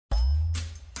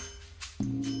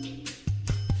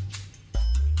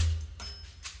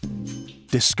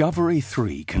Discovery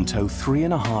 3 can tow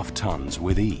 3.5 tons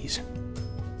with ease.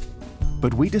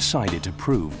 But we decided to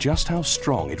prove just how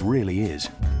strong it really is.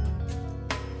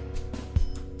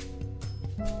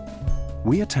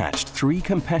 We attached 3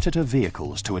 competitor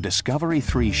vehicles to a Discovery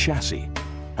 3 chassis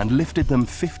and lifted them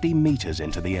 50 meters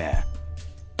into the air.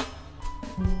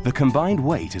 The combined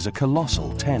weight is a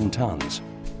colossal 10 tons,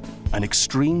 an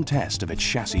extreme test of its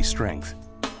chassis strength.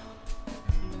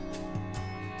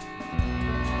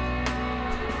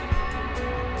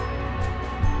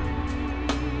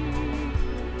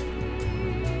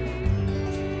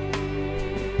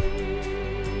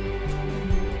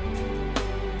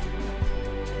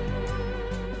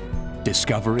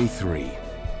 Discovery 3,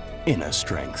 inner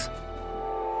strength.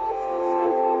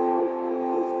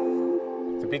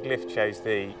 The big lift shows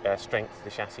the strength of the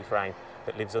chassis frame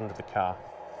that lives under the car.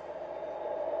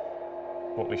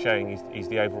 What we're showing is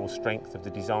the overall strength of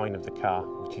the design of the car,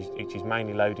 which is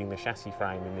mainly loading the chassis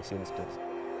frame in this instance.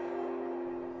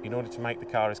 In order to make the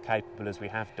car as capable as we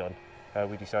have done,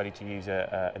 we decided to use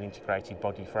an integrated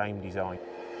body frame design.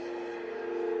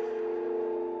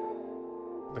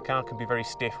 The car can be very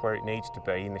stiff where it needs to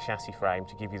be in the chassis frame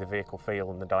to give you the vehicle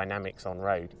feel and the dynamics on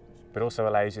road, but also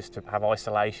allows us to have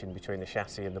isolation between the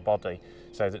chassis and the body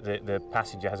so that the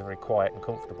passenger has a very quiet and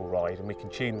comfortable ride, and we can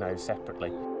tune those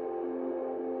separately.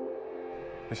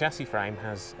 The chassis frame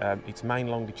has its main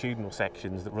longitudinal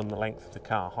sections that run the length of the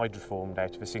car hydroformed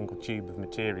out of a single tube of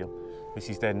material. This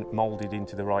is then moulded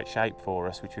into the right shape for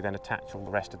us, which we then attach all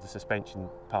the rest of the suspension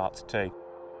parts to.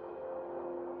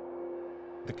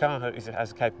 The car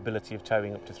has a capability of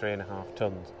towing up to 3.5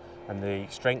 tons, and the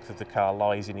strength of the car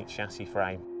lies in its chassis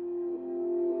frame.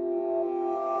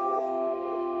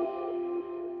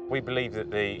 We believe that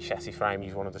the chassis frame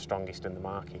is one of the strongest in the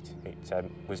market. It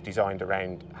was designed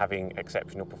around having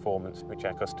exceptional performance, which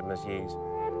our customers use.